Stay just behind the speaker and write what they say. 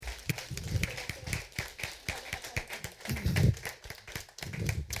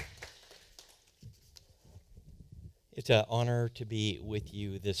It's an honor to be with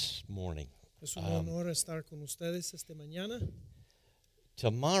you this morning. Es un honor estar con ustedes esta mañana.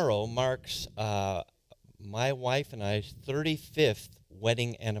 Tomorrow marks my wife and I's 35th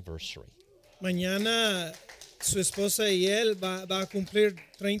wedding anniversary. Mañana su esposa y él va a cumplir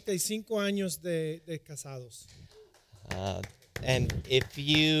 35 años de casados. And if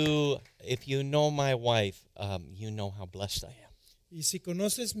you know my wife, you know how blessed I am. Y si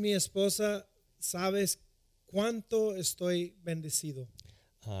conoces mi esposa, sabes cuánto estoy bendecido.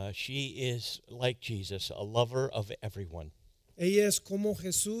 She is like Jesus, a lover of everyone. Ella es como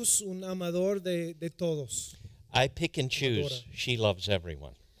Jesús, un amador de todos. I pick and choose. Adora. She loves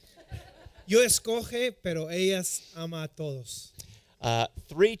everyone. Yo escoge, pero ella ama a todos.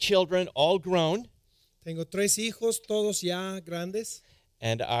 3 children, all grown, Tengo 3 hijos, todos ya grandes.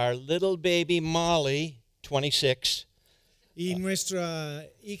 and our little baby Molly, 26, Y nuestra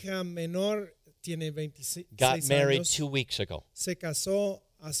hija menor tiene 26 got married años. 2 weeks ago. Se casó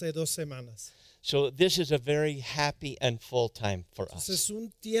hace 2 semanas. So this is a very happy and full time for Entonces, us. es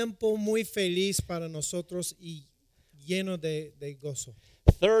un tiempo muy feliz para nosotros y lleno de gozo.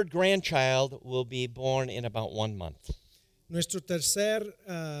 Third grandchild will be born in about 1 month. Nuestro tercer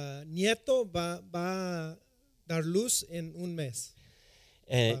nieto va a dar luz en un mes.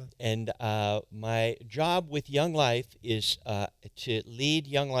 And my job with Young Life is to lead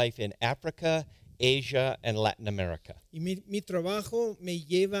Young Life in Africa, Asia, and Latin America. Y mi trabajo me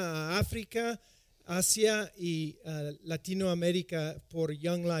lleva a África, Asia y Latinoamérica por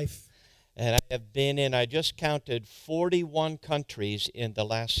Young Life. And I have been in, I just counted 41 countries in the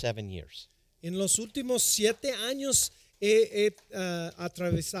last 7 years. En los últimos 7 años he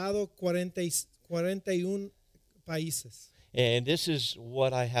atravesado 41 países. And this is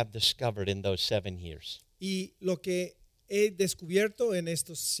what I have discovered in those 7 years. Y lo que he descubierto en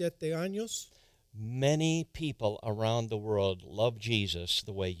estos 7 años, Many people around the world love Jesus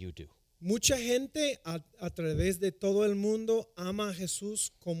the way you do. mucha gente a través de todo el mundo ama a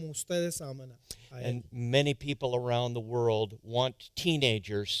Jesús como ustedes aman a Él. And many people around the world want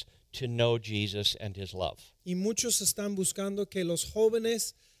teenagers to know Jesus and his love. Y muchos están buscando que los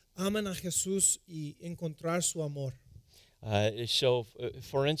jóvenes aman a Jesús y encontrar su amor.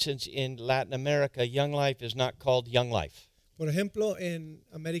 For instance, in Latin America, Young Life is not called Young Life. Por ejemplo, en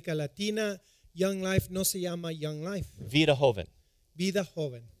América Latina, Young Life no se llama Young Life, Vida Joven, Vida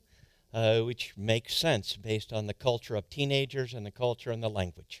Joven. which makes sense based on the culture of teenagers and the culture and the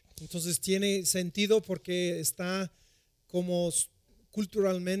language. Entonces tiene sentido porque está como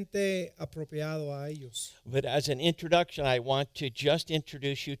culturalmente apropiado a ellos. But as an introduction, I want to just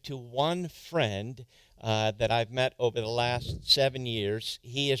introduce you to one friend that I've met over the last 7 years.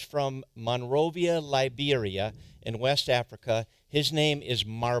 He is from Monrovia, Liberia, in West Africa. His name is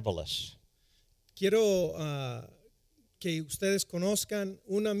Marvelous. Quiero que ustedes conozcan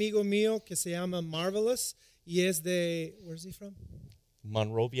un amigo mío que se llama Marvelous y es de, where's he from?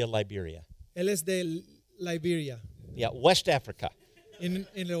 Monrovia, Liberia. Él es de Liberia, Yeah, West Africa. en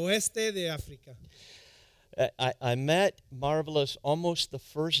el oeste de África. I met Marvelous almost the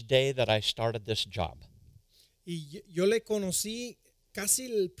first day that I started this job. Y yo le conocí casi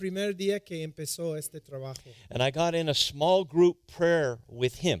el primer día que empezó este trabajo. And I got in a small group prayer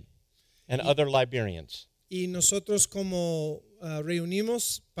with him and other Liberians. Y nosotros como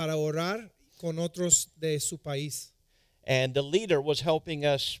reunimos para orar con otros de su país. And the leader was helping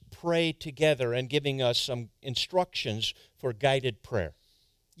us pray together and giving us some instructions for guided prayer.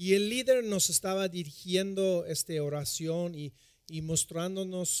 Y el líder nos estaba dirigiendo esta oración y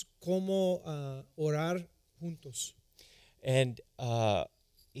mostrándonos cómo orar juntos. And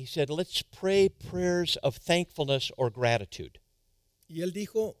he said, let's pray prayers of thankfulness or gratitude. Y él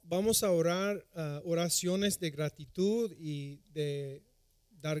dijo, vamos a orar oraciones de gratitud y de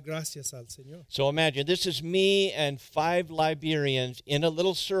dar gracias al Señor. So imagine, this is me and 5 Liberians in a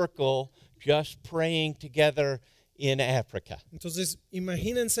little circle just praying together in Africa. Entonces,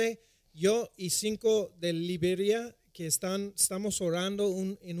 imagínense, yo y 5 de Liberia que estamos orando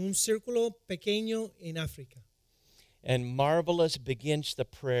en un círculo pequeño en África. And Marvelous begins the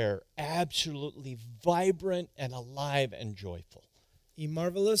prayer absolutely vibrant and alive and joyful. Y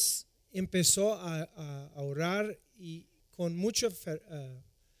Marvelous empezó a orar y con mucho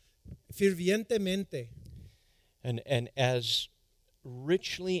fervientemente. And as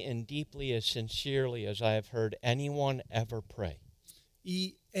richly and deeply, as sincerely as I have heard anyone ever pray.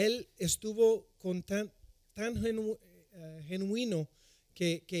 Y él estuvo con tan genuino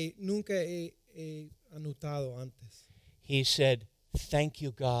que nunca he anotado antes. He said, thank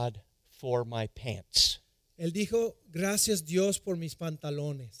you, God, for my pants. Él dijo, gracias Dios por mis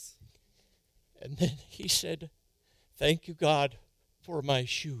pantalones. And then he said, Thank you, God, for my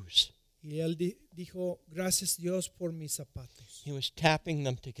shoes. Y él dijo, gracias Dios por mis zapatos. He was tapping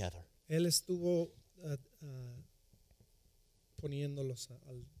them together. Él estuvo poniéndolos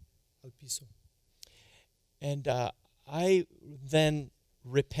al piso. And I then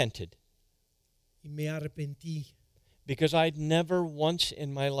repented Y me arrepentí because I'd never once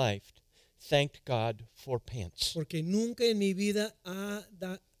in my life thanked God for pants. porque nunca en mi vida ha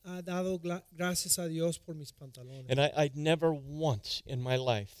dado gracias a Dios por mis pantalones. And I'd never once in my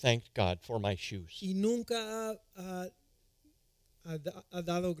life thanked God for my shoes. Y nunca ha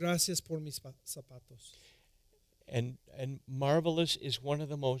dado gracias por mis zapatos. And Marvelous is one of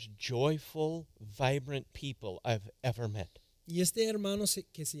the most joyful, vibrant people I've ever met. Y este hermano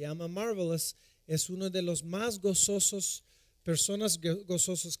que se llama Marvelous es uno de los más gozosos, personas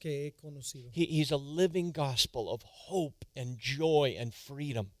gozosos que he conocido. He's a living gospel of hope and joy and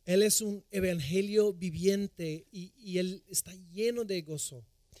freedom. Él es un evangelio viviente y él está lleno de gozo.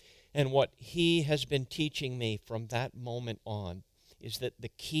 And what he has been teaching me from that moment on is that the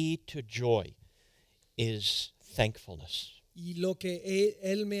key to joy is thankfulness. Y lo que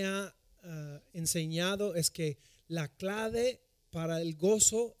él me ha enseñado es que la clave para el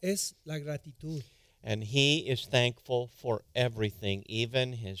gozo es la gratitud. And he is thankful for everything,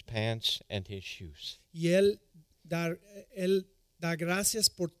 even his pants and his shoes. Y él da gracias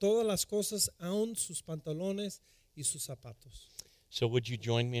por todas las cosas, aun sus pantalones y sus zapatos. So would you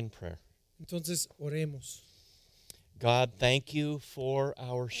join me in prayer? Entonces oremos. God, thank you for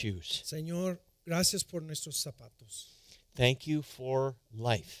our shoes. Señor, gracias por nuestros zapatos. Thank you for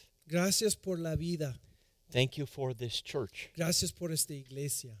life. Gracias por la vida. Thank you for this church. Gracias por esta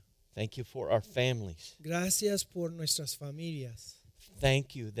iglesia. Thank you for our families. Gracias por nuestras familias.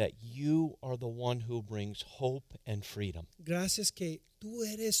 Thank you that you are the one who brings hope and freedom. Gracias que tú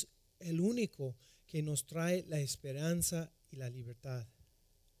eres el único que nos trae la esperanza y la libertad.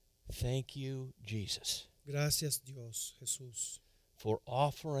 Thank you, Jesus, Gracias Dios, Jesús, for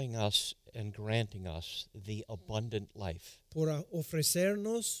offering us and granting us the abundant life. por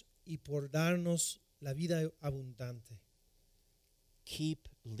ofrecernos y por darnos la vida abundante. Keep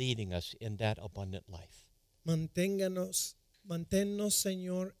leading us in that abundant life. Manténnos,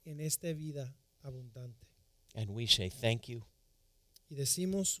 Señor, en esta vida abundante. And we say thank you, Y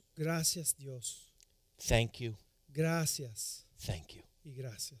decimos gracias Dios, thank you, gracias thank you. y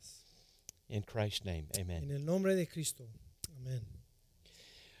gracias. In Christ's name, amen. En el nombre de Cristo, amén.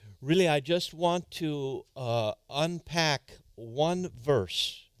 Really, I just want to unpack one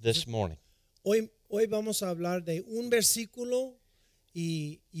verse this morning. Hoy vamos a hablar de un versículo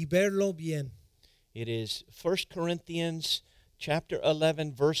y verlo bien. It is 1 Corinthians chapter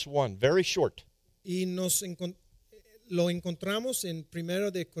 11, verse 1. Very short. Y lo encontramos en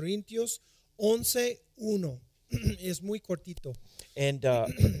 1 de Corintios 11:1. Es muy cortito. And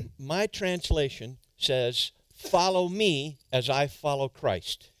my translation says, follow me as I follow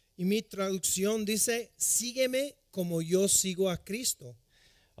Christ. Y mi traducción dice, sígueme como yo sigo a Cristo.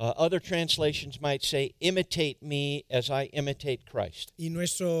 Other translations might say, imitate me as I imitate Christ. Y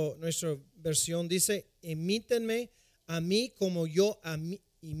nuestra versión dice, imítenme a mí como yo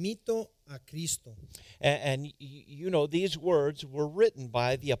imito a Cristo. And you know, these words were written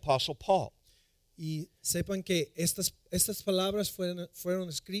by the Apostle Paul. Y sepan que estas palabras fueron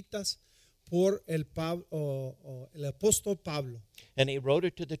escritas por el apóstol Pablo. And he wrote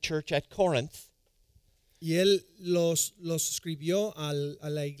it to the church at Corinth. Y él los escribió a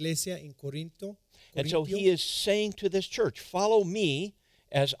la iglesia en Corinto. And so he is saying to this church, follow me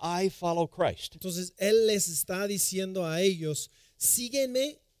as I follow Christ. Entonces él les está diciendo a ellos,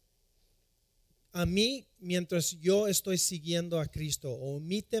 síguenme a mí mientras yo estoy siguiendo a Cristo, o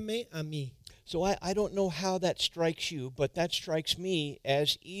imíteme a mí. So I don't know how that strikes you, but that strikes me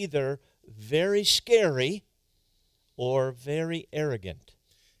as either very scary or very arrogant.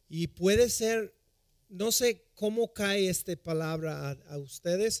 Y puede ser, no sé cómo cae esta palabra a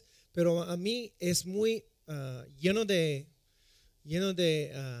ustedes, pero a mí es muy lleno de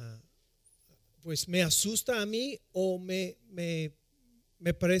pues me asusta a mí o me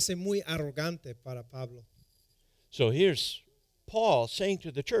parece muy arrogante para Pablo. So here's Paul saying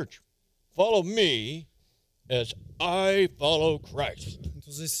to the church, follow me as I follow Christ.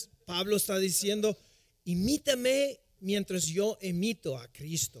 Entonces Pablo está diciendo, imítame mientras yo imito a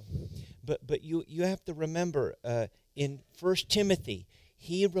Cristo. But you have to remember, in 1 Timothy,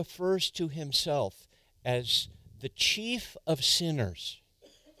 he refers to himself as the chief of sinners.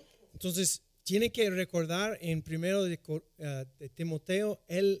 Entonces, tiene que recordar en 1 de Timoteo,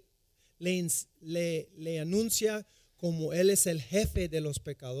 él le anuncia como él es el jefe de los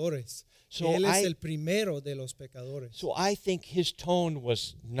pecadores. So Él es I, el primero de los pecadores. so I think his tone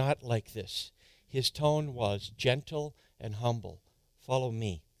was not like this. His tone was gentle and humble. Follow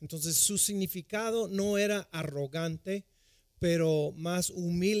me. Entonces su significado no era arrogante, pero más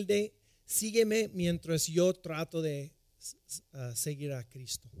humilde. Sígueme mientras yo trato de seguir a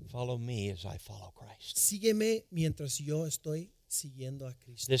Cristo. Follow me as I follow Christ. Sígueme mientras yo estoy siguiendo a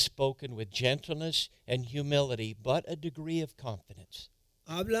Cristo. This spoken with gentleness and humility, but a degree of confidence.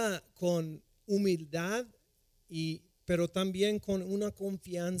 Habla con humildad, pero también con una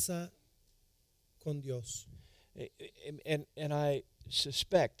confianza con Dios. And I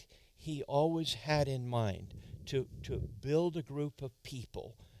suspect he always had in mind to build a group of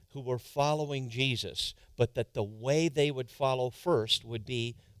people who were following Jesus, but that the way they would follow first would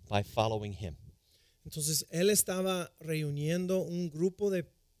be by following him. Entonces él estaba reuniendo un grupo de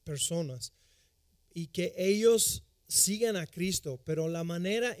personas y que ellos sigan a Cristo, pero la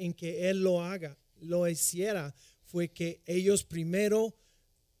manera en que él lo hiciera fue que ellos primero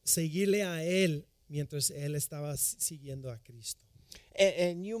seguirle a él mientras él estaba siguiendo a Cristo.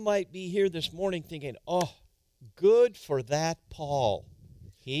 And you might be here this morning thinking, oh, good for that Paul.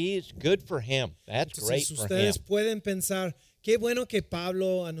 He's good for him. That's great Entonces for him. ustedes pueden pensar, qué bueno que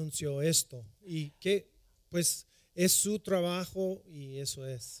Pablo anunció esto y que pues es su trabajo y eso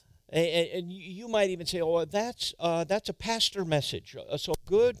es. And you might even say, oh, that's a pastor message. So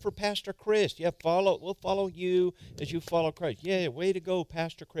good for Pastor Chris. Yeah, we'll follow you as you follow Christ. Yeah, way to go,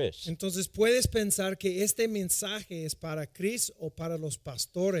 Pastor Chris. Entonces puedes pensar que este mensaje es para Chris o para los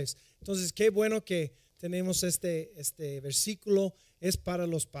pastores. Entonces qué bueno que tenemos este versículo, es para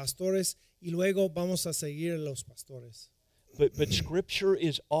los pastores y luego vamos a seguir a los pastores. But Scripture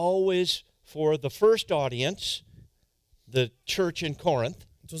is always for the first audience, the church in Corinth.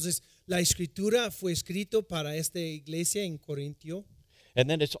 Entonces, la escritura fue escrito para esta iglesia en Corintio. And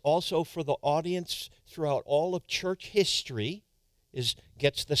then it's also for the audience throughout all of church history,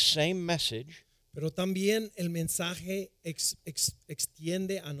 gets the same message. Pero también el mensaje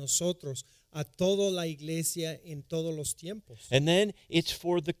extiende a nosotros, a toda la iglesia en todos los tiempos. And then it's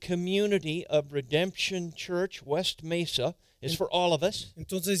for the community of Redemption Church West Mesa. It's for all of us.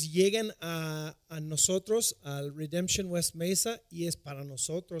 Entonces llegan a nosotros, al Redemption West Mesa, y es para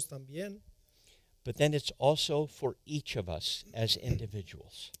nosotros también. But then it's also for each of us as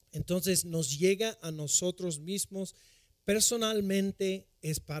individuals. Entonces nos llega a nosotros mismos, personalmente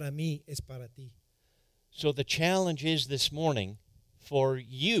es para mí, es para ti. So the challenge is this morning for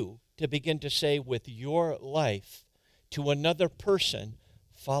you to begin to say with your life to another person,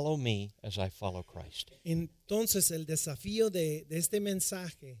 follow me as I follow Christ. Entonces el desafío de este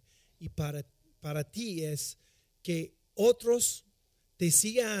mensaje y para ti es que otros te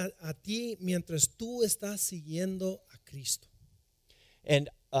sigan a ti mientras tú estás siguiendo a Cristo. And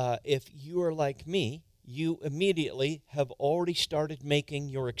if you are like me, you immediately have already started making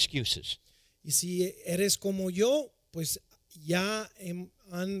your excuses. Y si eres como yo, pues ya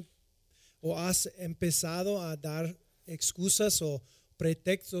has empezado a dar excusas o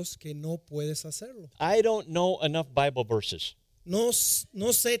pretextos que no puedes hacerlo. I don't know enough Bible verses. No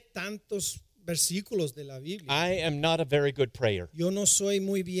sé tantos versículos de la Biblia. I am not a very good prayer. Yo no soy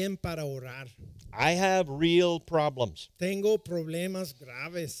muy bien para orar. I have real problems. Tengo problemas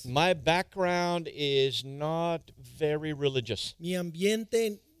graves. My background is not very religious. Mi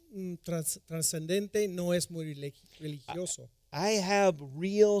ambiente trascendente no es muy religioso. I have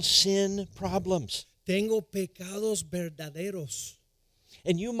real sin problems. Tengo pecados verdaderos.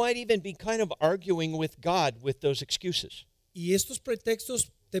 And you might even be kind of arguing with God with those excuses. Y estos pretextos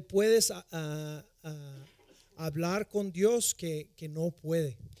te puedes hablar con Dios que no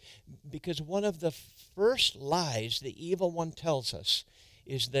puede. Because one of the first lies the evil one tells us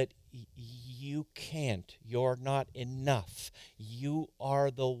is that you can't, you're not enough, you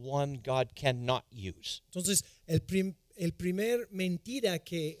are the one God cannot use. Entonces, el primer mentira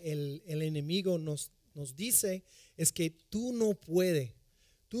que el enemigo nos dice es que tú no puedes,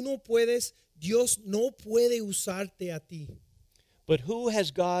 Dios no puede usarte a ti. But who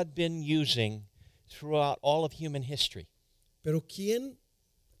has God been using throughout all of human history? Pero ¿quién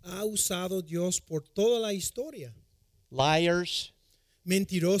ha usado Dios por toda la historia? Liars,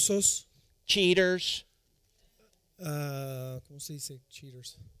 Mentirosos. cheaters, ¿Cómo se dice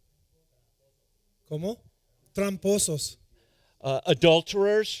cheaters? ¿Cómo? Tramposos.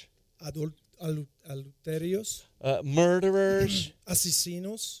 Adulterers, Adulterios. murderers,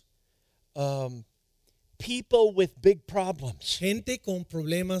 Asesinos. people with big problems. Gente con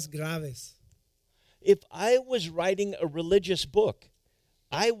problemas graves. If I was writing a religious book,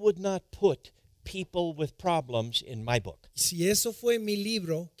 I would not put people with problems in my book. Si eso fue mi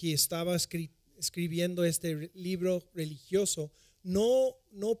libro, que estaba escribiendo este libro religioso, no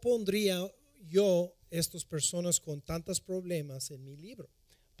pondría yo estas personas con tantos problemas en mi libro.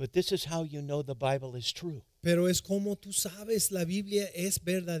 But this is how you know the Bible is true. Pero es como tú sabes, la Biblia es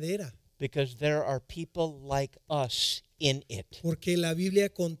verdadera. Because there are people like us in it. Porque la Biblia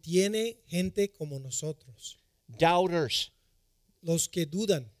contiene gente como nosotros. Doubters. Los que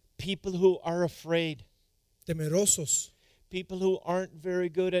dudan. People who are afraid. Temerosos. People who aren't very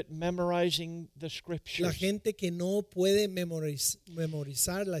good at memorizing the scriptures. La gente que no puede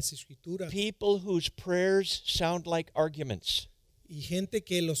memorizar las escrituras. People whose prayers sound like arguments. Y gente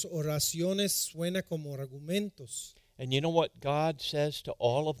que las oraciones suena como argumentos. And you know what God says to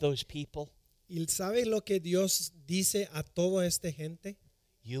all of those people? ¿Y sabe lo que Dios dice a toda esta gente?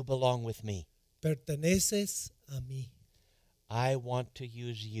 You belong with me. Perteneces a mí. I want to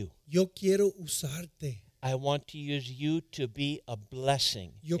use you. Yo quiero usarte. I want to use you to be a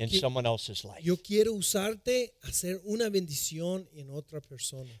blessing in someone else's life. Yo quiero usarte a hacer una bendición en otra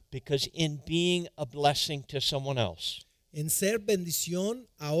persona. Because in being a blessing to someone else, En ser bendición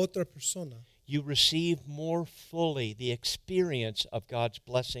a otra persona, you receive more fully the experience of God's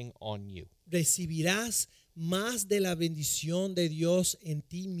blessing on you. recibirás más de la bendición de Dios en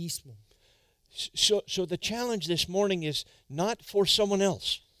ti mismo. So the challenge this morning is not for someone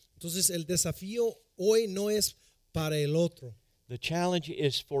else. Entonces el desafío hoy no es para el otro, The challenge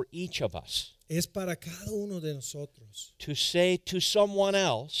is for each of us es para cada uno de nosotros. to say to someone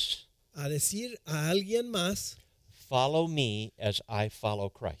else, A decir a alguien más, follow me as I follow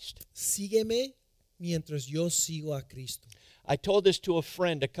Christ. sígueme mientras yo sigo a Cristo. I told this to a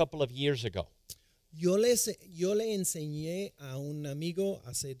friend a couple of years ago. Yo le enseñé a un amigo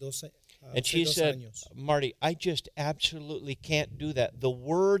hace dos And she said, años. Marty, I just absolutely can't do that. The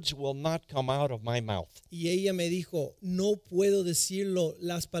words will not come out of my mouth. Y ella me dijo, no puedo decirlo,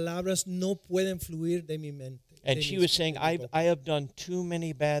 las palabras no pueden fluir de mi mente. And she was saying, I have done too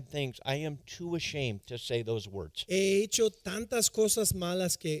many bad things. I am too ashamed to say those words. He hecho tantas cosas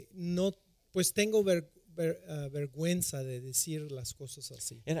malas que no, pues tengo vergüenza de decir las cosas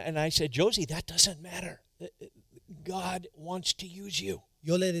así. And I said, Josie, that doesn't matter. God wants to use you.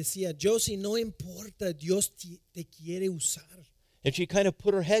 Yo le decía, Josie, no importa, Dios te quiere usar. And she kind of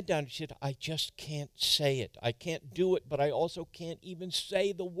put her head down. She said, I just can't say it. I can't do it, but I also can't even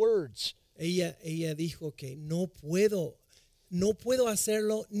say the words. Ella dijo que no puedo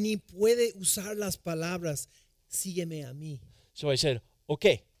hacerlo, ni puede usar las palabras. Sígueme a mí. So I said,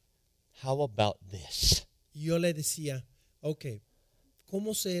 okay, how about this? Y yo le decía, okay,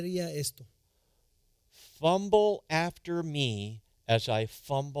 ¿cómo sería esto? Fumble after me as I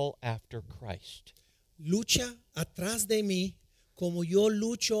fumble after Christ. Lucha atrás de mí como yo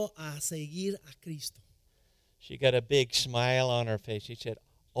lucho a seguir a Cristo. She got a big smile on her face. She said,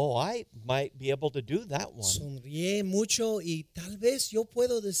 oh, I might be able to do that one. Sonríe mucho y tal vez yo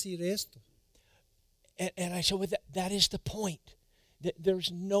puedo decir esto. And I said, well, that is the point.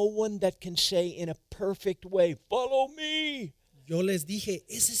 There's no one that can say in a perfect way, follow me. Yo les dije,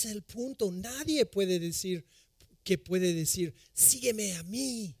 ese es el punto. Nadie puede decir, sígueme a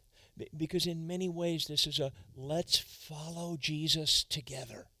mí. Because in many ways, this is a let's follow Jesus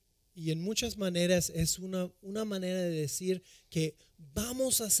together. Y en muchas maneras es una manera de decir que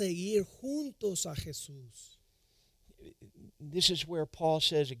vamos a seguir juntos a Jesús. This is where Paul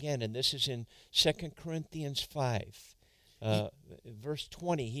says again, and this is in 2 Corinthians 5, verse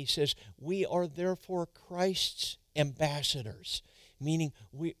 20. He says, we are therefore Christ's ambassadors, meaning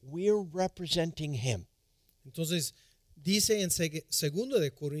we're representing him. Entonces, dice en 2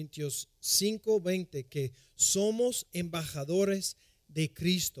 de Corintios 5:20 que somos embajadores de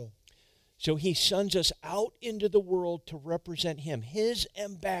Cristo. So he sends us out into the world to represent him, his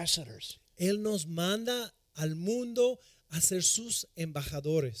ambassadors. Él nos manda al mundo a ser sus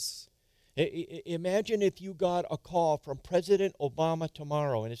embajadores. Imagine if you got a call from President Obama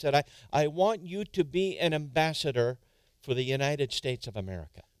tomorrow and he said, I want you to be an ambassador for the United States of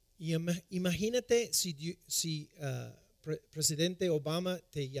America. Y imagínate si Presidente Obama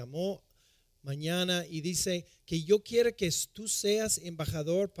te llamó mañana y dice que yo quiero que tú seas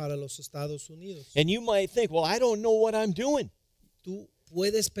embajador para los Estados Unidos. And you might think, well, I don't know what I'm doing. Tú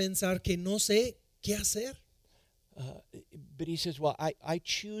puedes pensar que no sé qué hacer. But he says, well, I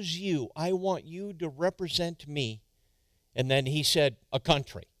choose you. I want you to represent me. And then he said, a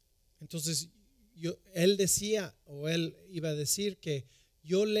country. Entonces, él decía, o él iba a decir que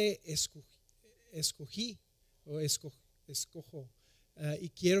yo le escojo y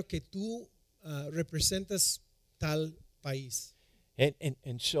quiero que tú representas tal país.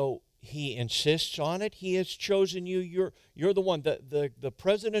 And so He insists on it. He has chosen you. You're the one. The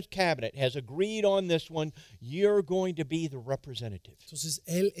president's cabinet has agreed on this one. You're going to be the representative. Entonces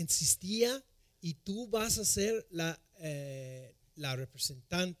él insistía y tú vas a ser la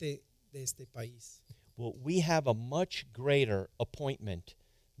representante de este país. Well, we have a much greater appointment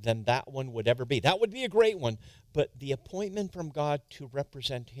than that one would ever be. That would be a great one, but the appointment from God to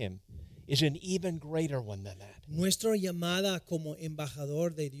represent Him is an even greater one than that. Nuestra llamada como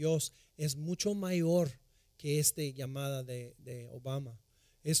embajador de Dios es mucho mayor que esta llamada de Obama.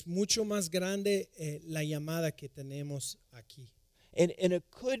 Es mucho más grande la llamada que tenemos aquí. And it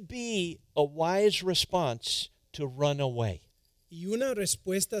could be a wise response to run away. Y una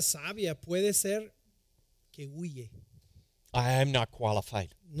respuesta sabia puede ser que huye. I'm not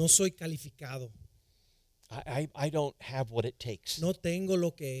qualified. No soy calificado. I don't have what it takes. No tengo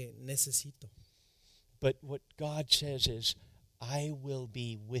lo que necesito. But what God says is, I will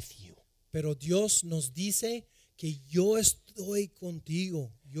be with you. Pero Dios nos dice que yo estoy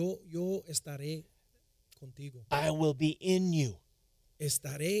contigo. Yo estaré contigo. I will be in you.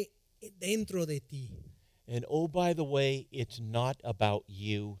 Estaré dentro de ti. And oh, by the way, it's not about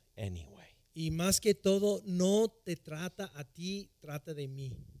you anyway. Y más que todo, no te trata a ti, trata de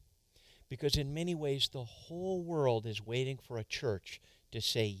mí. Because in many ways, the whole world is waiting for a church to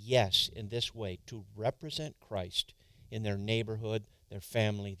say yes in this way, to represent Christ in their neighborhood, their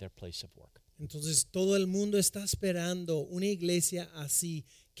family, their place of work. Entonces todo el mundo está esperando una iglesia así,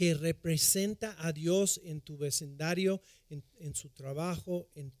 que representa a Dios en tu vecindario, en su trabajo,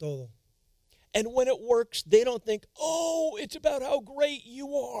 en todo. And when it works, they don't think, oh, it's about how great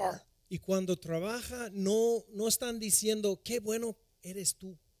you are. Y cuando trabaja, no están diciendo, qué bueno eres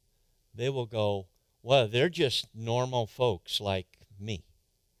tú. They will go, well, they're just normal folks like me.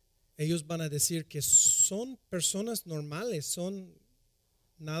 Ellos van a decir que son personas normales, son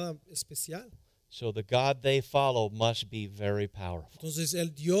nada especial. So the God they follow must be very powerful. Entonces el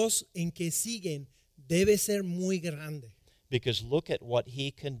Dios en que siguen debe ser muy grande. Because look at what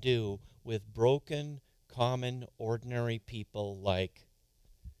He can do with broken, common, ordinary people like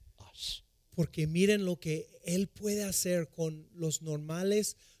us. Porque miren lo que Él puede hacer con los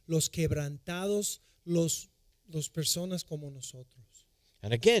normales, los quebrantados, los personas como nosotros.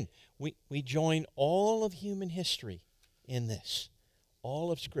 And again, we join all of human history in this,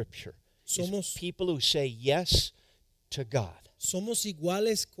 all of Scripture. It's people who say yes to God. Somos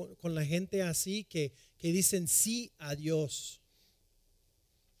iguales con la gente así que dicen sí a Dios.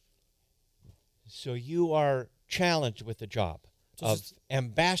 So you are challenged with the job of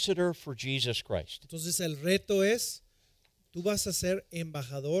ambassador for Jesus Christ. Entonces el reto es, tú vas a ser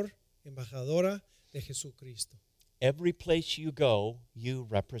embajador, embajadora de Jesucristo. Every place you go, you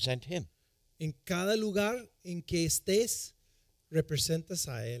represent Him. En cada lugar en que estés, representas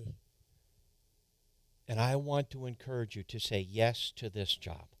a Él. And I want to encourage you to say yes to this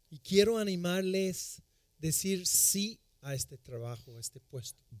job. Y quiero animarles a decir sí a este trabajo, a este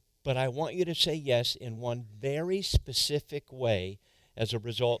puesto. But I want you to say yes in one very specific way as a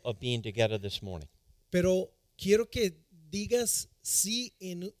result of being together this morning. Pero quiero que digas sí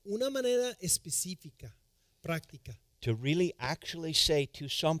en una manera específica, práctica. To really actually say to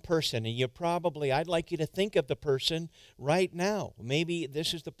some person, and I'd like you to think of the person right now. Maybe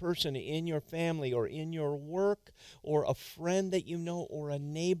this is the person in your family or in your work or a friend that you know or a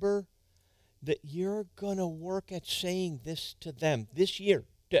neighbor that you're going to work at saying this to them this year,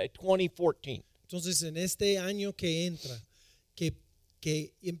 2014. Entonces, en este año que entra,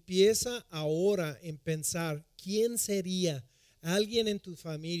 que empieza ahora en pensar quién sería alguien en tu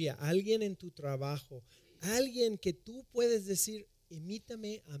familia, alguien en tu trabajo, alguien que tú puedes decir,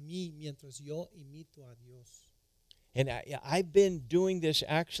 imítame a mí mientras yo imito a Dios. And I've been doing this,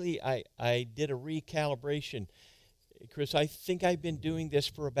 actually, I did a recalibration. Chris, I think I've been doing this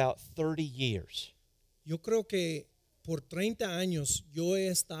for about 30 years. Yo creo que por 30 años yo he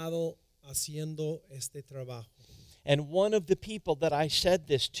estado haciendo este trabajo. And one of the people that I said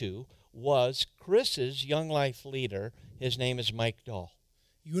this to was Chris's Young Life leader. His name is Mike Dahl.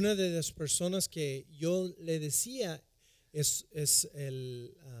 Y una de las personas que yo le decía es el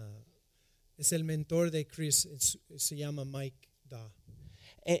mentor de Chris, se llama Mike Dahl.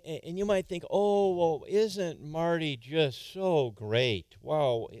 And you might think, oh, well, isn't Marty just so great?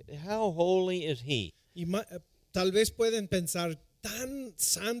 Wow, how holy is he? Y tal vez pueden pensar, tan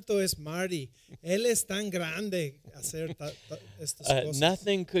santo es Marty. Él es tan grande hacer estas cosas.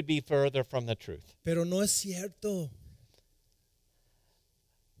 Nothing could be further from the truth. Pero no es cierto.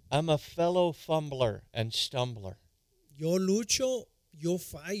 I'm a fellow fumbler and stumbler. Yo lucho, yo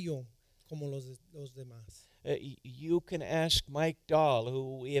fallo como los demás. You can ask Mike Dahl,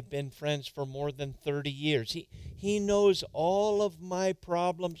 who we have been friends for more than 30 years. He knows all of my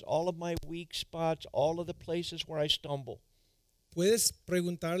problems, all of my weak spots, all of the places where I stumble. Puedes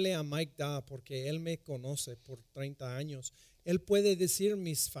preguntarle a Mike Da porque él me conoce por 30 años. Él puede decir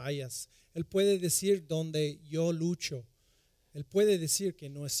mis fallas. Él puede decir donde yo lucho. Él puede decir que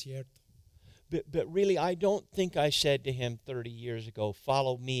no es cierto. But really, I don't think I said to him 30 years ago,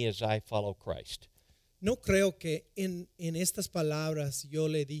 follow me as I follow Christ. No creo que en estas palabras yo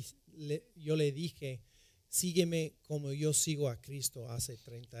le dije, sígueme como yo sigo a Cristo hace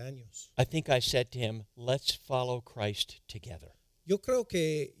 30 años. I think I said to him, let's follow Christ together. Yo creo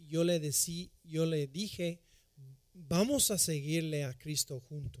que yo le dije, vamos a seguirle a Cristo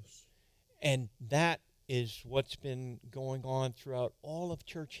juntos. And that is what's been going on throughout all of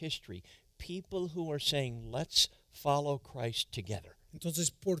church history. People who are saying, let's follow Christ together.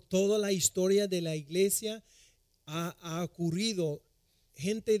 Entonces, por toda la historia de la iglesia ha ocurrido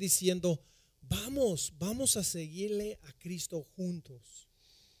gente diciendo, vamos a seguirle a Cristo juntos.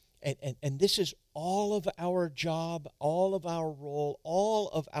 And this is all of our job, all of our role, all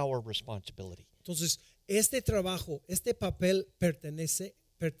of our responsibility. Entonces, este trabajo, este papel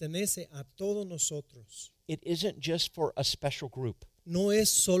pertenece a todos nosotros. It isn't just for a special group. No es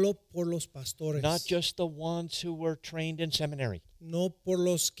solo por los pastores. Not just the ones who were trained in seminary. No por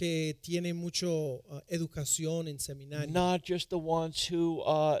los que tienen mucho educación en seminario. Not just the ones who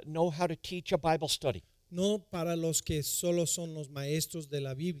know how to teach a Bible study. No para los que solo son los maestros de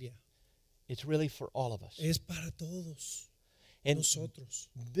la Biblia. It's really for all of us. Es para todos And nosotros.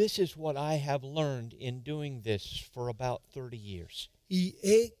 this is what I have learned in doing this for about 30 years. Y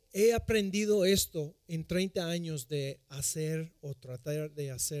he aprendido esto en 30 años de hacer o tratar de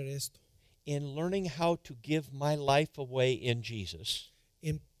hacer esto. In learning how to give my life away in Jesus,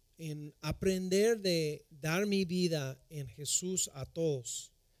 En aprender de dar mi vida en Jesús a todos.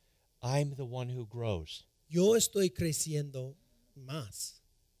 I'm the one who grows. Yo estoy creciendo más.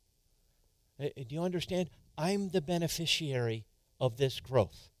 Do you understand? I'm the beneficiary of this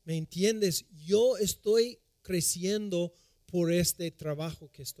growth. ¿Me entiendes? Yo estoy creciendo por este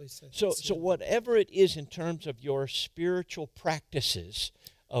trabajo que estoy haciendo. So whatever it is in terms of your spiritual practices,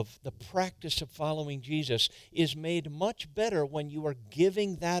 of the practice of following Jesus, is made much better when you are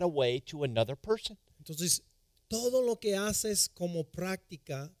giving that away to another person. Entonces, todo lo que haces como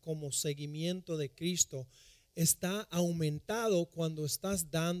práctica, como seguimiento de Cristo, está aumentado cuando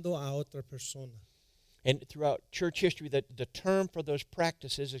estás dando a otra persona. And throughout church history, the term for those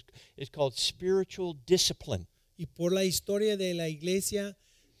practices is called spiritual discipline. Y por la historia de la iglesia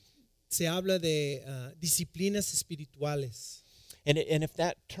se habla de disciplinas espirituales. And if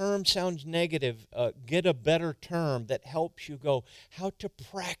that term sounds negative, get a better term that helps you go how to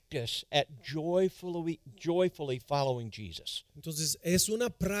practice at joyfully following Jesus. Entonces, es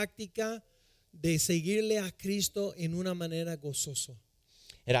una práctica de seguirle a Cristo en una manera gozosa.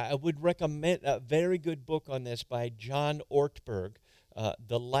 And I would recommend a very good book on this by John Ortberg,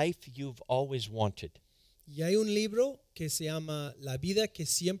 The Life You've Always Wanted. Y hay un libro que se llama La vida que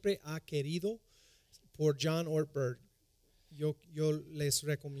siempre ha querido por John Ortberg. Yo les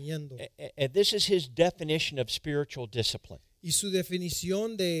recomiendo. And this is his definition of spiritual discipline. Y su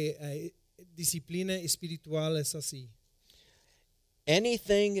definición de disciplina espiritual es así.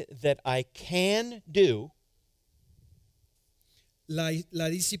 Anything that I can do La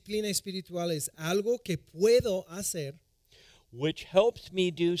disciplina espiritual es algo que puedo hacer which helps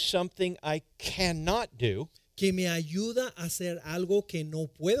me do something I cannot do, que me ayuda a hacer algo que no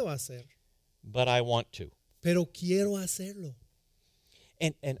puedo hacer, but I want to. pero quiero hacerlo.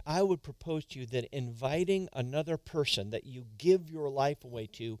 And I would propose to you that inviting another person that you give your life away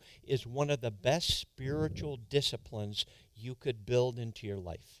to is one of the best spiritual disciplines you could build into your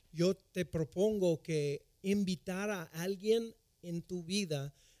life. Yo te propongo que invitar a alguien en tu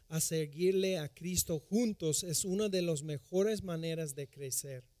vida a seguirle a Cristo juntos es una de las mejores maneras de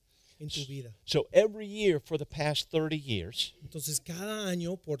crecer en tu vida. So every year for the past 30 years, Entonces cada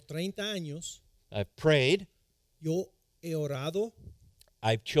año por 30 años I've prayed, yo he orado,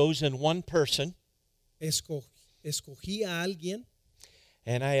 I've chosen one person, escogí a alguien,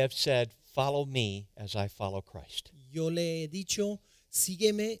 and I have said, follow me as I follow Christ. yo le he dicho,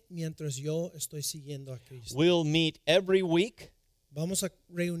 sígueme mientras yo estoy siguiendo a Cristo. We'll meet every week. Vamos a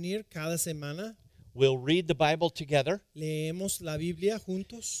reunir cada semana, We'll read the Bible together. leemos la Biblia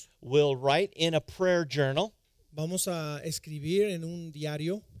juntos, We'll write in a prayer journal. vamos a escribir en un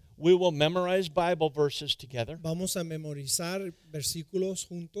diario, We will memorize Bible verses together. Vamos a memorizar versículos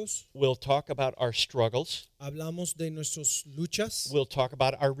juntos. We'll talk about our struggles. Hablamos de nuestras luchas. We'll talk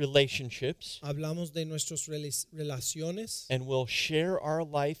about our relationships. Hablamos de nuestras relaciones. And we'll share our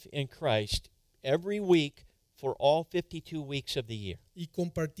life in Christ every week for all 52 weeks of the year. Y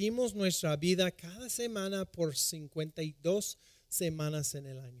compartimos nuestra vida cada semana por 52 semanas en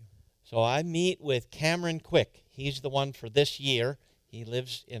el año. So I meet with Cameron Quick. He's the one for this year. He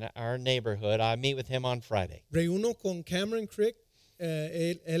lives in our neighborhood. I meet with him on Friday. Reúno con Cameron Crick.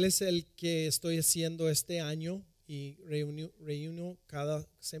 Él es el que estoy haciendo este año y reúno cada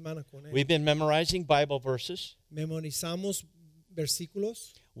semana con él. We've been memorizing Bible verses. Memorizamos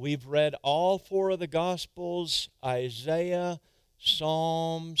versículos. We've read all 4 of the Gospels, Isaiah,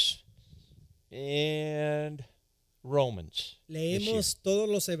 Psalms, and Romans. Leemos todos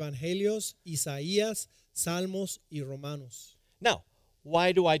los evangelios, Isaías, Salmos y Romanos. Now,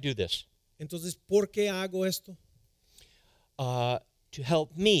 why do I do this? Entonces, ¿por qué hago esto? To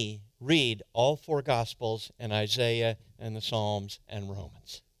help me read all 4 Gospels and Isaiah and the Psalms and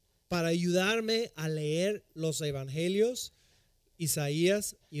Romans. Para ayudarme a leer los evangelios,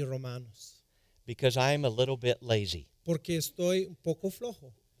 Isaías y Romanos. Because I'm a little bit lazy. Porque estoy un poco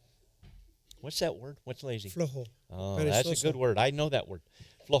flojo. What's that word? What's lazy? Flojo. Oh, Perezoso. that's a good word. I know that word.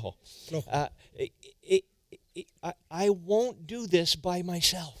 Flojo. Flojo. I won't do this by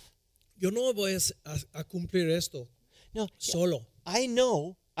myself. Yo no voy a cumplir esto No, solo. I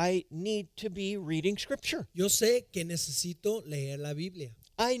know I need to be reading Scripture. Yo sé que necesito leer la Biblia.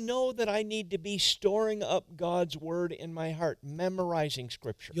 I know that I need to be storing up God's Word in my heart, memorizing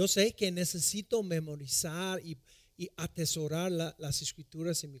Scripture. Yo sé que necesito memorizar y atesorar las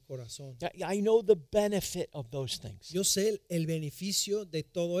escrituras en mi corazón. I know the benefit of those things. Yo sé el beneficio de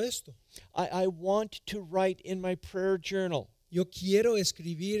todo esto. I want to write in my prayer journal. Yo quiero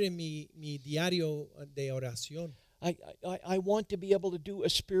escribir en mi diario de oración. I want to be able to do a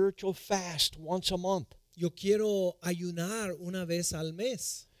spiritual fast once a month. Yo quiero ayunar una vez al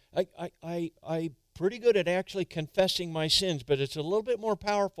mes. I'm pretty good at actually confessing my sins, but it's a little bit more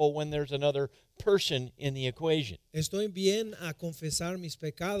powerful when there's another person in the equation. Estoy bien a confesar mis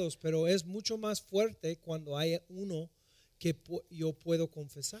pecados, pero es mucho más fuerte cuando hay uno que yo puedo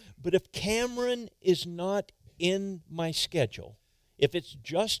confesar. But if Cameron is not in my schedule, if it's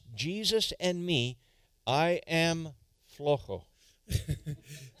just Jesus and me, I am flojo.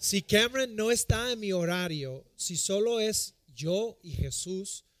 Si Cameron no está en mi horario, si solo es yo y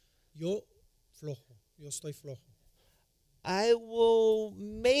Jesús, yo estoy flojo. I will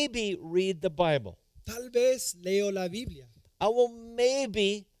maybe read the Bible. Tal vez leo la Biblia. I will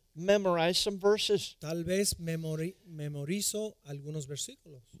maybe memorize some verses. Tal vez memorizo algunos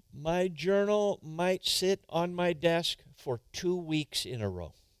versículos. My journal might sit on my desk for 2 weeks in a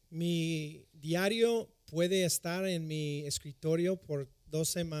row. Mi diario puede estar en mi escritorio por 2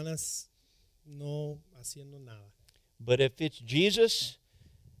 semanas no haciendo nada. But if it's Jesus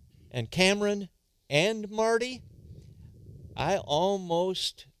and Cameron and Marty, I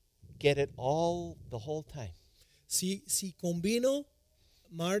almost get it all the whole time. Si combino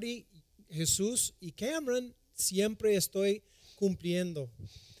Marty, Jesús y Cameron, siempre estoy cumpliendo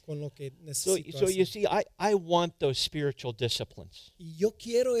con lo que necesito So you hacer. see, I want those spiritual disciplines. Y yo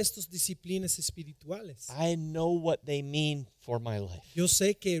quiero estas disciplinas espirituales. I know what they mean for my life. Yo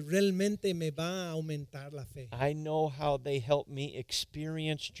sé que realmente me va a aumentar la fe. I know how they help me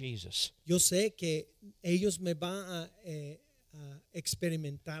experience Jesus. Yo sé que ellos me van a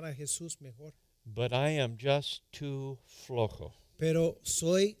experimentar a Jesús mejor. But I am just too flojo. Pero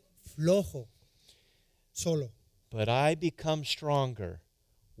soy flojo, solo. But I become stronger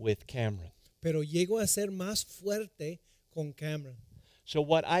with Cameron. Pero llego a ser más fuerte con Cameron. So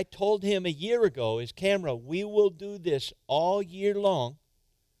what I told him a year ago is, Cameron, we will do this all year long.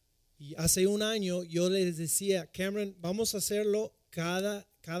 Y hace un año yo les decía, Cameron, vamos a hacerlo cada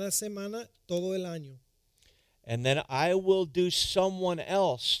semana, todo el año. And then I will do someone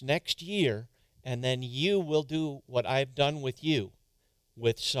else next year, and then you will do what I've done with you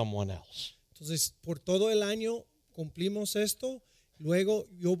with someone else. Entonces, por todo el año cumplimos esto. Luego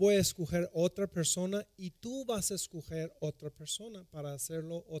yo voy a escoger otra persona y tú vas a escoger otra persona para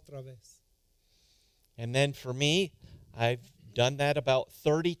hacerlo otra vez. And then for me, I've done that about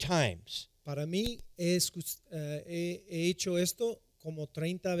 30 times. Para mí he hecho esto como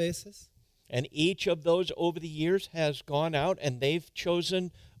 30 veces. And each of those over the years has gone out and they've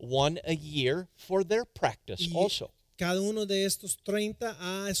chosen one a year for their practice Y also. cada uno de estos 30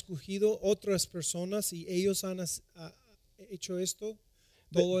 ha escogido otras personas y ellos han hecho esto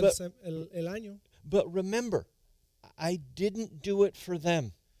todo el año. But remember, I didn't do it for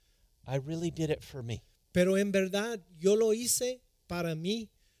them. I really did it for me. Pero en verdad yo lo hice para mí,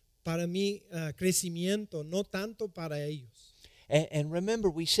 para mi crecimiento, no tanto para ellos. And remember,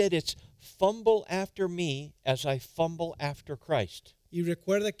 we said it's fumble after me as I fumble after Christ. Y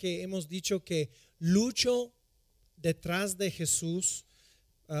recuerda que hemos dicho que lucho detrás de Jesús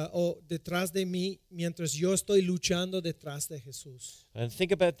o detrás de mí mientras yo estoy luchando detrás de Jesús. And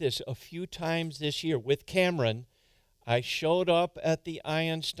think about this. A few times this year with Cameron, I showed up at the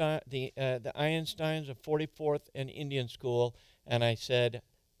Einsteins of 44th and Indian School, and I said,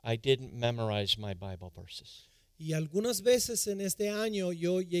 I didn't memorize my Bible verses. Y algunas veces en este año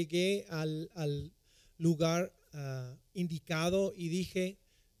yo llegué al lugar indicado y dije,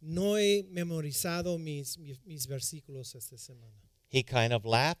 no he memorizado mis versículos esta semana. He kind of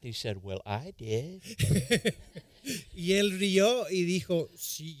laughed. He said, well, I did. Y él rió y dijo,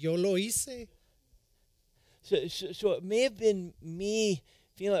 sí, yo lo hice. So it may have been me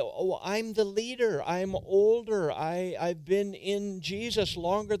feeling like, oh, I'm the leader. I'm older. I've been in Jesus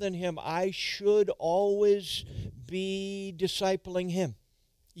longer than him. I should always be discipling him.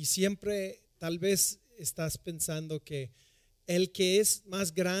 Y siempre tal vez estás pensando que el que es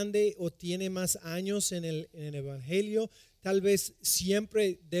más grande o tiene más años en el evangelio, tal vez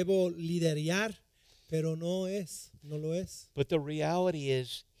siempre debo liderar, pero no lo es. But the reality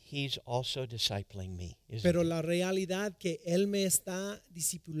is he's also discipling me. Pero la realidad que él me está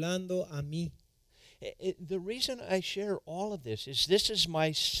discipulando a mí. The reason I share all of this is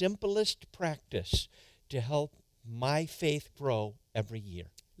my simplest practice to help my faith grow every year.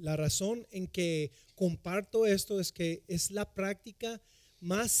 La razón en que comparto esto es que es la práctica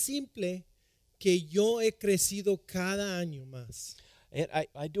más simple que yo he crecido cada año más. And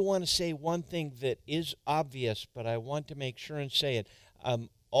I do want to say one thing that is obvious, but I want to make sure and say it.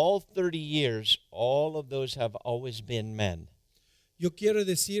 All 30 years, all of those have always been men. Yo quiero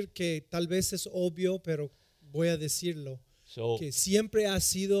decir que tal vez es obvio, pero voy a decirlo, So, que siempre ha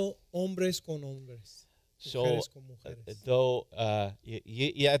sido hombres con hombres, mujeres con mujeres. though,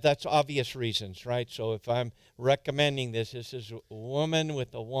 yeah, that's obvious reasons, right? So if I'm recommending this is a woman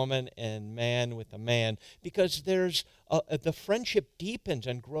with a woman and man with a man, because there's the friendship deepens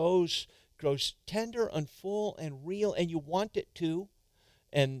and grows tender and full and real, and you want it to,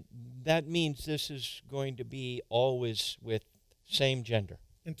 and that means this is going to be always with same gender.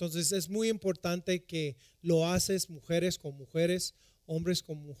 Entonces es muy importante que lo haces mujeres con mujeres, hombres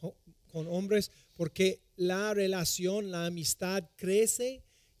con hombres, porque la relación, la amistad crece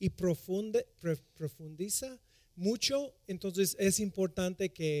y profundiza mucho. Entonces es importante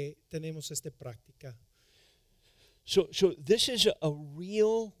que tenemos esta práctica. So this is a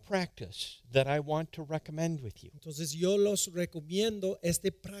real practice that I want to recommend with you. Entonces yo los recomiendo esta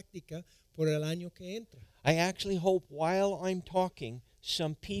práctica por el año que entra. I actually hope while I'm talking,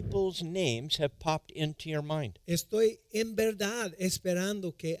 some people's names have popped into your mind. Estoy en verdad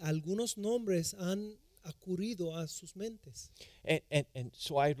esperando que algunos nombres han ocurrido a sus mentes. And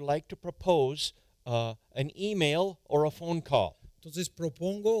so I'd like to propose an email or a phone call. Entonces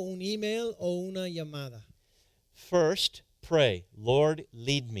propongo un email o una llamada. First, pray, Lord,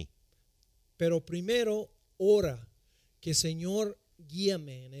 lead me. Pero primero ora que Señor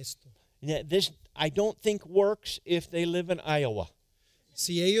guíame en esto. Now, this I don't think works if they live in Iowa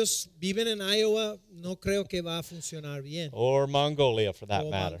Si ellos viven en Iowa, no creo que va a funcionar bien. or Mongolia for that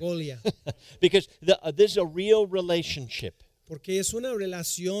O matter. Mongolia, Because this is a real relationship. porque es una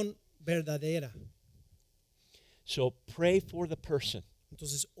relación verdadera. So pray for the person.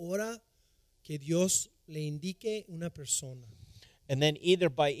 Entonces ora que Dios le indique una persona. And then either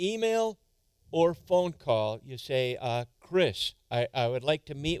by email or phone call, you say, Chris, I would like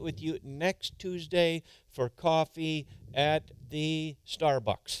to meet with you next Tuesday for coffee at the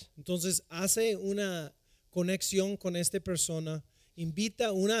Starbucks. Entonces hace una conexión con esta persona,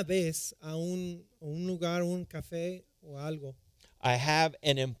 invita una vez a un lugar, un café o algo. I have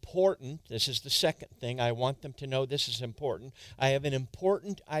an important, this is the second thing, I want them to know this is important. I have an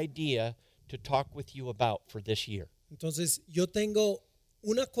important idea to talk with you about for this year. Entonces yo tengo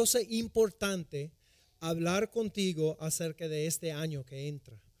una cosa importante hablar contigo acerca de este año que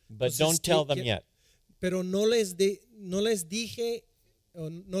entra. But Entonces, don't tell them yet. Pero no les dije o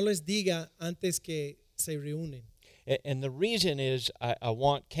no les diga antes que se reúnen. And the reason is I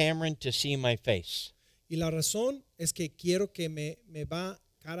want Cameron to see my face. Y la razón es que quiero que me va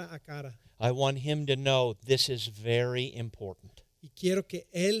cara a cara. I want him to know this is very important. Y quiero que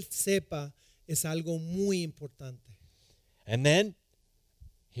él sepa es algo muy importante. And then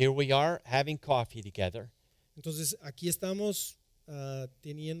here we are having coffee together. Entonces aquí estamos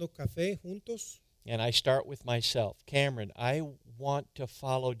teniendo café juntos. And I start with myself. Cameron, I want to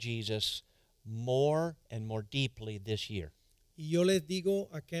follow Jesus more and more deeply this year. Y yo les digo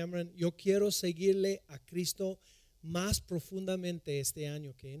a Cameron, yo quiero seguirle a Cristo más profundamente este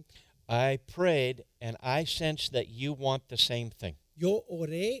año que entra. I prayed, and I sense that you want the same thing. Yo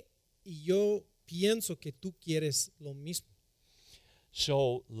oré y yo pienso que tú quieres lo mismo.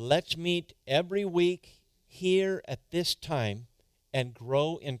 So let's meet every week here at this time and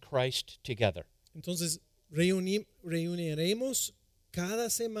grow in Christ together. Entonces reuniremos cada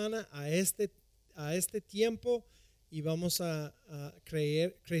semana a este tiempo y vamos a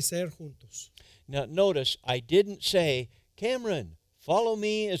crecer juntos. Now notice, I didn't say, Cameron, follow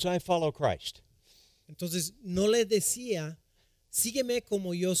me as I follow Christ. Entonces no le decía, sígueme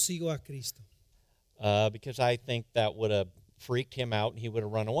como yo sigo a Cristo. Because I think that would have freaked him out and he would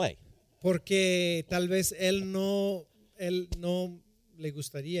have run away. Porque tal vez él no le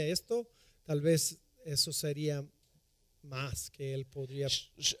gustaría esto, tal vez eso sería más que él podría.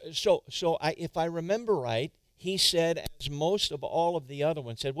 So if I remember right, he said, as most of all of the other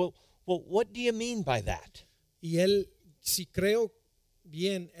ones said, well, what do you mean by that? Y él, si creo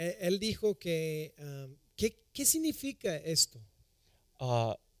bien, él dijo que, ¿qué significa esto?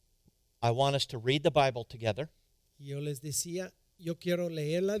 I want us to read the Bible together. Y yo les decía, yo quiero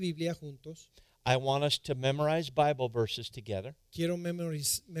leer la Biblia juntos. I want us to memorize Bible verses together. Quiero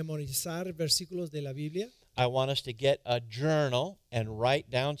memorizar versículos de la Biblia. I want us to get a journal and write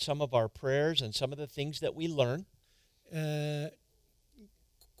down some of our prayers and some of the things that we learn.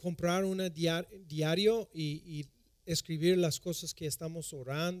 Comprar un diario y escribir las cosas que estamos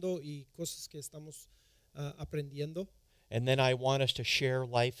orando y cosas que estamos aprendiendo. And then I want us to share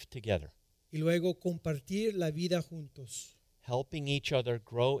life together, Y luego compartir la vida juntos, helping each other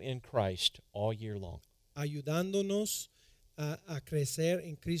grow in Christ all year long. ayudándonos a crecer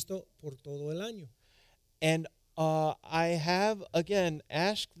en Cristo por todo el año. And I have, again,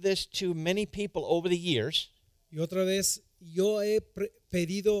 asked this to many people over the years. Y otra vez, yo he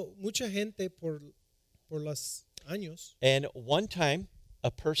pedido mucha gente por los años. And one time,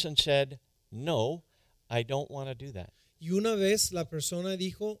 a person said, no, I don't want to do that. Y una vez la persona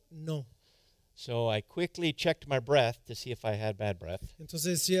dijo no. So I quickly checked my breath to see if I had bad breath.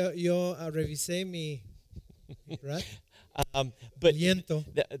 Entonces yo revisé mi breath, But aliento.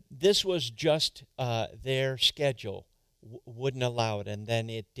 this was just their schedule wouldn't allow it, and then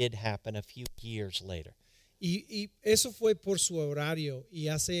it did happen a few years later. Y eso fue por su horario. Y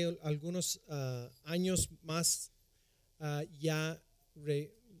hace algunos años más ya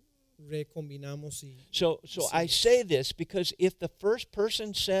recombinamos. So I say this because if the first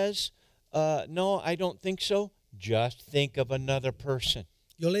person says, no, I don't think so, just think of another person.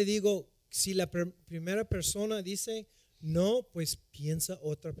 Yo le digo, si la primera persona dice no, pues piensa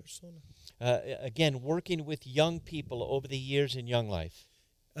otra persona. Again, working with young people over the years in Young Life.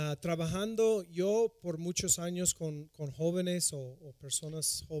 Trabajando yo por muchos años con jóvenes o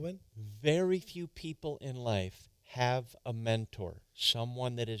personas jóvenes. Very few people in life have a mentor,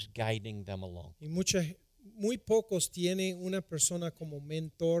 someone that is guiding them along. Y muy pocos tienen una persona como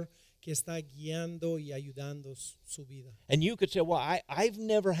mentor que está guiando y ayudando su vida. And you could say, well, I've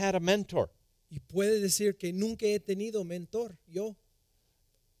never had a mentor. Y puede decir que nunca he tenido mentor, yo.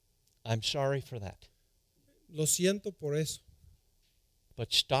 I'm sorry for that. Lo siento por eso,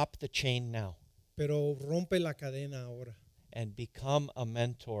 But stop the chain now pero rompe la cadena ahora. and become a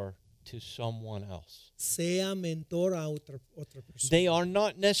mentor to someone else. Sea mentor a otra persona. They are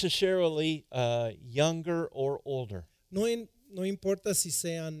not necessarily younger or older. No importa si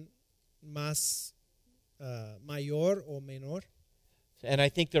sean más mayor o menor. And I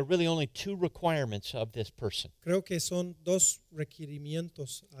think there are really only two requirements of this person. Creo que son dos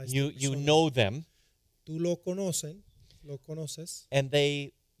requerimientos a esta You persona. know them, Tú lo conoces and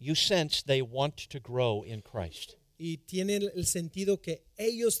you sense they want to grow in Christ. y tiene el sentido que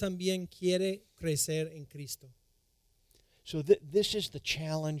ellos también quieren crecer en Cristo. So this is the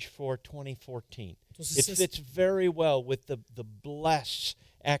challenge for 2014. Entonces, It fits very well with the BLESS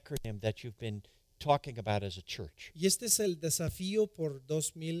acronym that you've been talking about as a church. Y este es el desafío por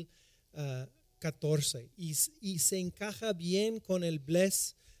 2014 y se encaja bien con el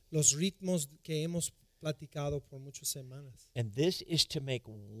bless, los ritmos que hemos platicado por muchas semanas. And this is to make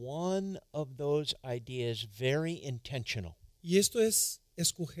one of those ideas very intentional. Y esto es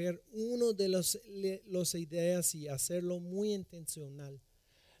escoger uno de las ideas y hacerlo muy intencional.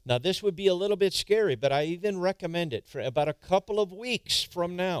 Now, this would be a little bit scary, but I even recommend it for about a couple of weeks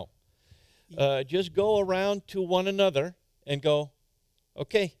from now. Just go around to one another and go,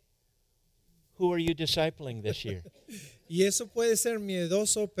 okay, who are you discipling this year? Y eso puede ser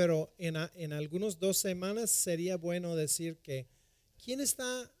miedoso, pero en algunos 2 semanas sería bueno decir que ¿quién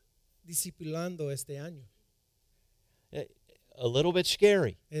está discipulando este año? A little bit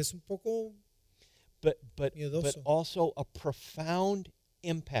scary, Es un poco but miedoso. also a profound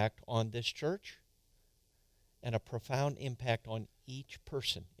impact on this church and a profound impact on each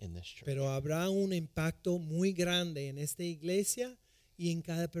person in this church. Pero habrá un impacto muy grande en esta iglesia y en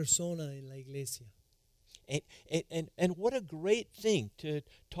cada persona en la iglesia. And what a great thing to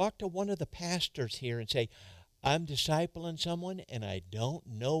talk to one of the pastors here and say, I'm discipling someone and I don't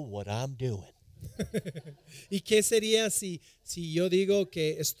know what I'm doing. ¿Y qué sería si yo digo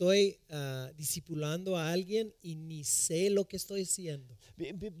que estoy discipulando a alguien y ni sé lo que estoy haciendo?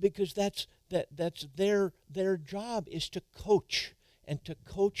 Because that's their job is to coach and to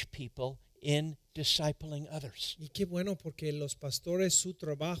coach people in discipling others. Y qué bueno, porque los pastores, su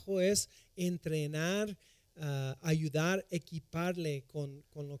trabajo es entrenar, ayudar, equiparle con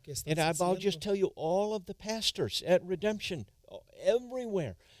lo que están And I'll just haciendo. tell you, all of the pastors at Redemption,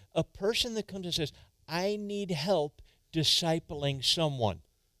 everywhere, a person that comes and says, I need help discipling someone.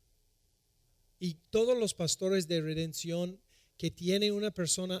 Y todos los pastores de redención que tienen una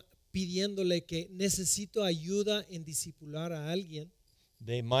persona pidiéndole que necesito ayuda en discipular a alguien,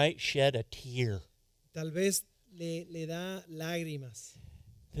 They might shed a tear. tal vez le da lágrimas.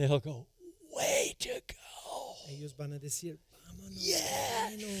 They'll go, way to go. Ellos van a decir, vámonos, Yeah.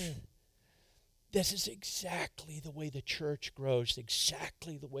 bueno. This is exactly the way the church grows,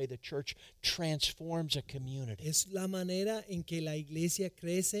 exactly the way the church transforms a community. Es la manera en que la iglesia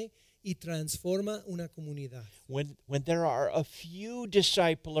crece y transforma una comunidad. When there are a few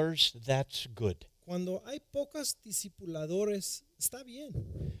disciplers, that's good. Cuando hay pocos discipuladores, está bien.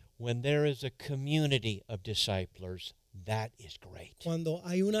 When there is a community of disciplers, that is great. Cuando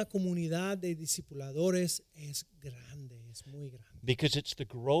hay una comunidad de discipuladores, es grande, es muy grande. Because it's the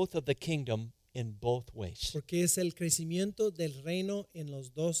growth of the kingdom in both ways. Porque es el crecimiento del reino en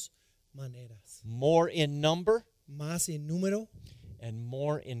las dos maneras. More in number Más en número and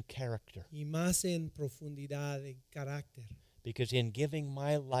more in character. y más en profundidad, en carácter. Because in giving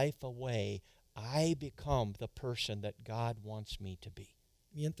my life away, I become the person that God wants me to be.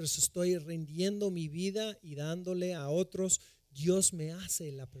 Mientras estoy rindiendo mi vida y dándole a otros, Dios me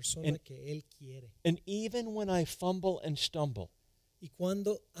hace la persona que Él quiere. And even when I fumble and stumble, Y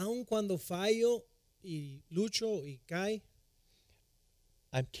aun cuando fallo y lucho y cae,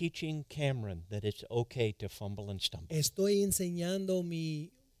 I'm teaching Cameron that it's okay to fumble and stumble. estoy enseñando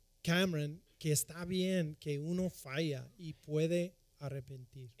mi Cameron que está bien que uno falla y puede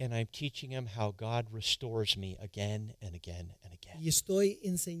arrepentir. And I'm teaching him how God restores me again and again and again. Y estoy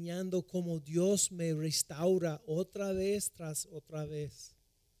enseñando cómo Dios me restaura otra vez tras otra vez.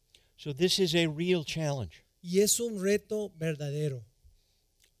 So this is a real challenge. Y es un reto verdadero.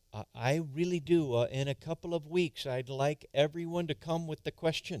 I really do. In a couple of weeks, I'd like everyone to come with the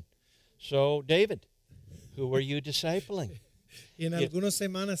question. So, David, who are you discipling? Y en Yeah. algunas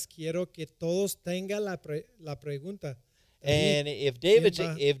semanas quiero que todos tengan la pregunta. And if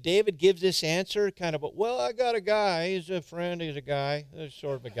David gives this answer, kind of, well, I got a guy. He's a friend. He's a guy. He's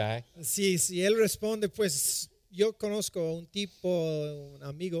sort of a guy. Si él responde, pues yo conozco a un tipo, un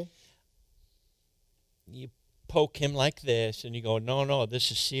amigo. You poke him like this, and you go, no,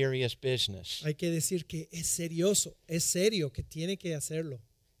 this is serious business. Hay que decir que es serioso, es serio, que tiene que hacerlo.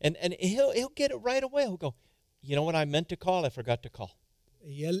 And he'll get it right away. He'll go, you know what I meant to call? I forgot to call.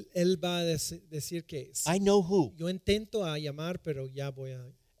 Y él va a decir que I know who. yo intento a llamar, pero ya voy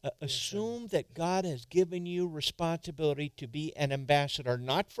a... Assume that God has given you responsibility to be an ambassador,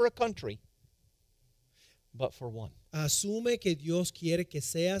 not for a country, but for one. Asume que Dios quiere que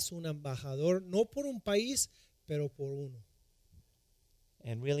seas un embajador, no por un país, pero por uno.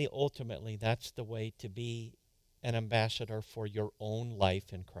 And really, ultimately, that's the way to be an ambassador for your own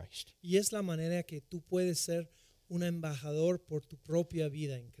life in Christ. Y es la manera que tú puedes ser un embajador por tu propia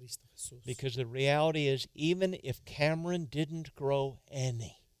vida en Cristo Jesús. Because the reality is, even if Cameron didn't grow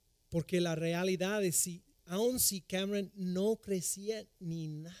any, Porque la realidad es aun si Cameron no crecía ni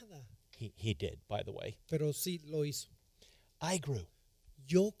nada, he did, by the way, pero sí lo hizo. I grew.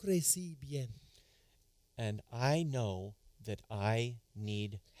 Yo crecí bien. And I know that I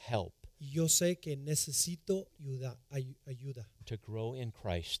need help Y yo sé que necesito ayuda to grow in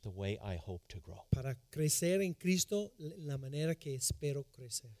Christ the way I hope to grow. para crecer en Cristo la manera que espero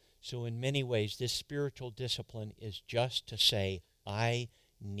crecer. So in many ways, this spiritual discipline is just to say, I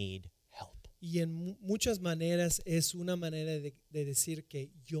need help. Y en muchas maneras es una manera de decir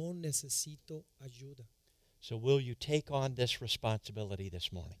que yo necesito ayuda. So will you take on this responsibility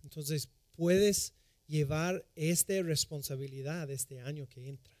this morning? Entonces puedes llevar esta responsabilidad este año que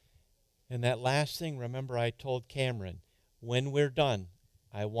entra. And that last thing, remember I told Cameron, when we're done,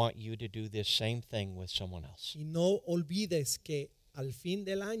 I want you to do this same thing with someone else. Y no olvides que al fin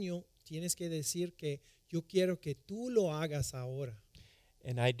del año tienes que decir que yo quiero que tú lo hagas ahora.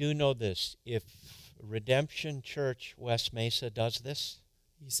 And I do know this, if Redemption Church West Mesa does this,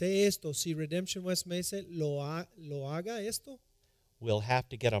 Y sé esto, si Redemption West Mesa lo haga esto, we'll have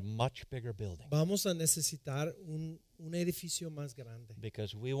to get a much bigger building vamos a necesitar un edificio más grande,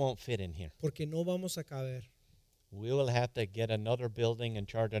 because we won't fit in here. porque no vamos a caber. We will have to get another building and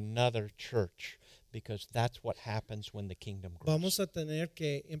start another church because that's what happens when the kingdom grows. Vamos a tener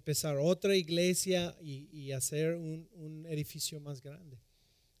que empezar otra iglesia y hacer un edificio más grande.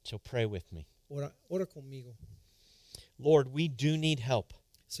 So pray with me. Ora conmigo. Lord, we do need help.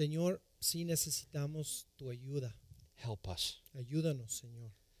 Señor, sí necesitamos tu ayuda. Help us. Ayúdanos,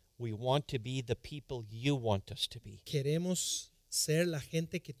 Señor. We want to be the people you want us to be. Queremos ser la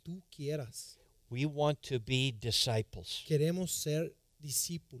gente que tú quieras. We want to be disciples. Queremos ser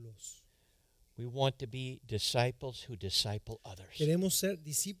discípulos. We want to be disciples who disciple others. Queremos ser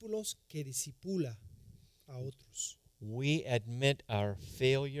discípulos que discipula a otros. We admit our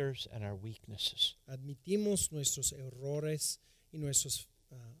failures and our weaknesses. Admitimos nuestros errores y nuestras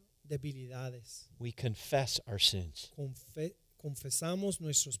debilidades. We confess our sins. Confesamos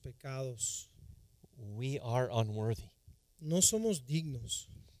nuestros pecados. We are unworthy, No somos dignos,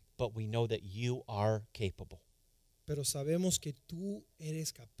 but we know that you are capable, pero sabemos que tú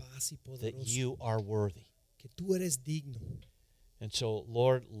eres capaz y that poderoso, you are worthy. que tú eres digno. And so,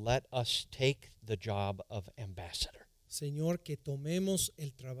 Lord, let us take the job of ambassador Señor, que tomemos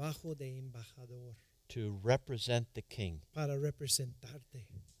el trabajo de embajador to represent the King para representarte,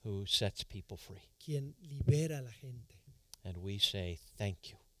 who sets people free. quien libera a la gente. And we say thank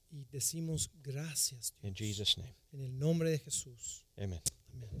you. Y decimos gracias, Dios. In Jesus' name, En el nombre de Jesús. amen.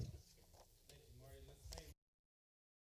 Amén.